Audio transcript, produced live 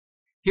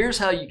Here's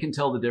how you can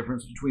tell the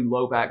difference between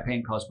low back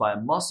pain caused by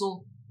a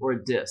muscle or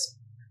a disc.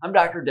 I'm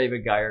Dr.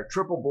 David Geier,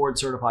 triple board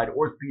certified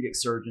orthopedic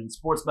surgeon,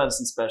 sports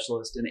medicine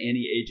specialist, and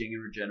anti-aging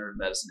and regenerative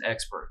medicine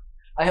expert.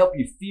 I help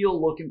you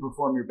feel, look, and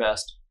perform your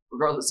best,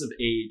 regardless of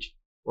age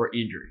or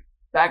injury.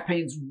 Back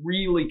pain's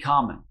really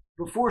common,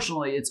 but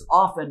fortunately, it's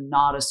often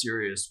not a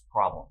serious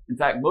problem. In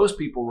fact, most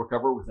people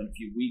recover within a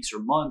few weeks or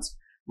months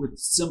with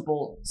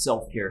simple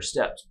self-care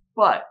steps.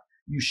 But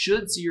you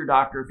should see your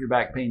doctor if your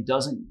back pain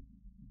doesn't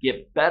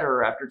get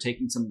better after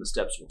taking some of the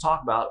steps we'll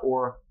talk about,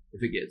 or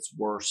if it gets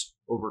worse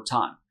over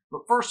time.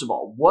 But first of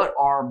all, what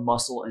are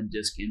muscle and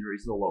disc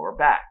injuries of the lower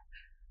back?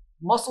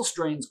 Muscle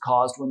strains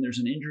caused when there's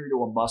an injury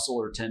to a muscle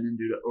or tendon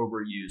due to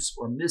overuse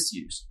or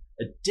misuse.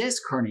 A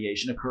disc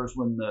herniation occurs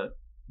when the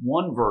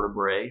one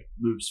vertebrae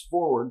moves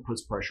forward,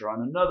 puts pressure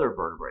on another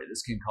vertebrae.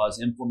 This can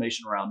cause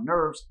inflammation around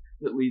nerves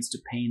that leads to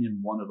pain in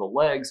one of the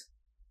legs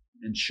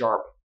and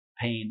sharp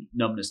pain,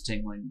 numbness,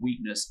 tingling,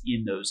 weakness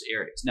in those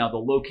areas. Now, the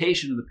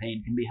location of the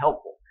pain can be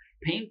helpful.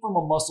 Pain from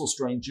a muscle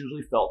strain is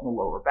usually felt in the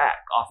lower back,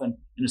 often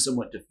in a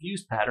somewhat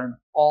diffuse pattern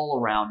all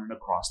around and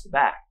across the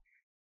back.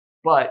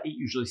 But it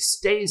usually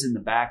stays in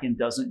the back and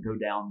doesn't go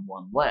down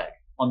one leg.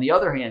 On the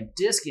other hand,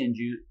 disc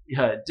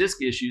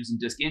issues and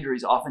disc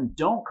injuries often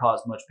don't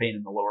cause much pain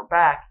in the lower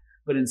back,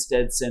 but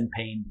instead send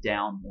pain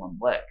down one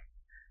leg.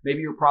 Maybe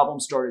your problem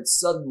started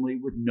suddenly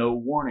with no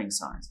warning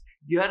signs.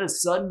 If you had a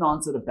sudden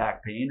onset of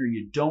back pain or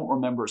you don't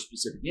remember a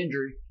specific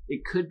injury,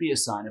 it could be a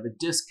sign of a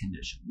disc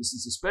condition. This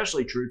is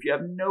especially true if you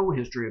have no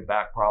history of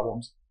back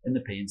problems and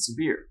the pain's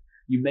severe.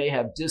 You may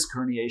have disc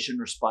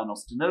herniation or spinal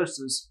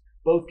stenosis,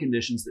 both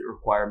conditions that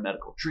require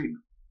medical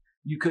treatment.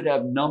 You could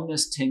have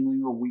numbness,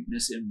 tingling, or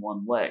weakness in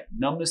one leg.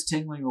 Numbness,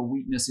 tingling, or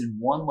weakness in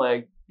one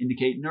leg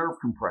indicate nerve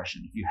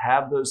compression. If you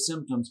have those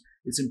symptoms,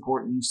 it's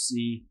important you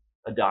see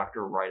a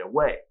doctor right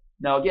away.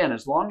 Now again,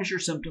 as long as your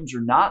symptoms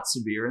are not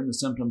severe and the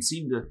symptoms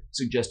seem to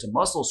suggest a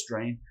muscle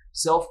strain,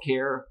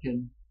 self-care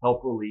can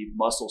help relieve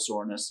muscle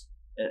soreness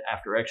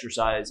after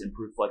exercise,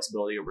 improve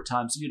flexibility over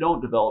time so you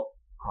don't develop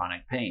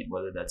chronic pain,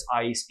 whether that's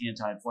ice,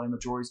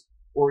 anti-inflammatories,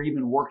 or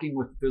even working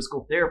with a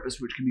physical therapist,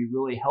 which can be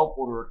really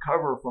helpful to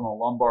recover from a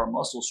lumbar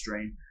muscle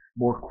strain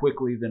more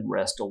quickly than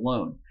rest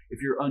alone.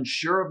 If you're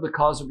unsure of the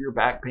cause of your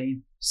back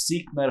pain,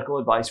 seek medical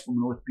advice from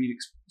an orthopedic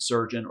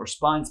surgeon or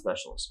spine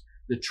specialist.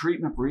 The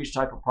treatment for each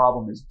type of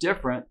problem is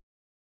different,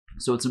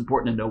 so it's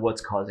important to know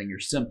what's causing your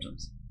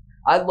symptoms.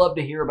 I'd love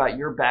to hear about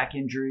your back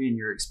injury and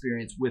your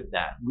experience with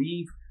that.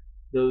 Leave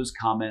those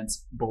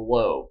comments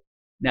below.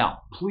 Now,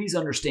 please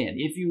understand,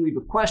 if you leave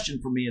a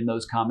question for me in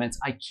those comments,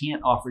 I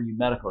can't offer you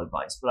medical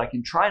advice, but I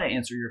can try to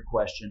answer your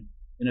question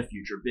in a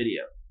future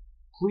video.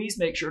 Please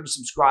make sure to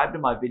subscribe to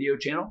my video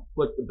channel.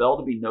 Click the bell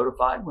to be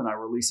notified when I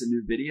release a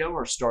new video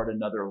or start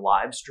another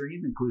live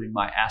stream, including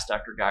my Ask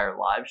Dr. Geier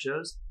live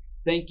shows.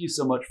 Thank you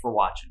so much for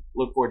watching.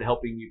 Look forward to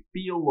helping you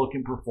feel, look,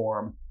 and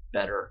perform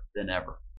better than ever.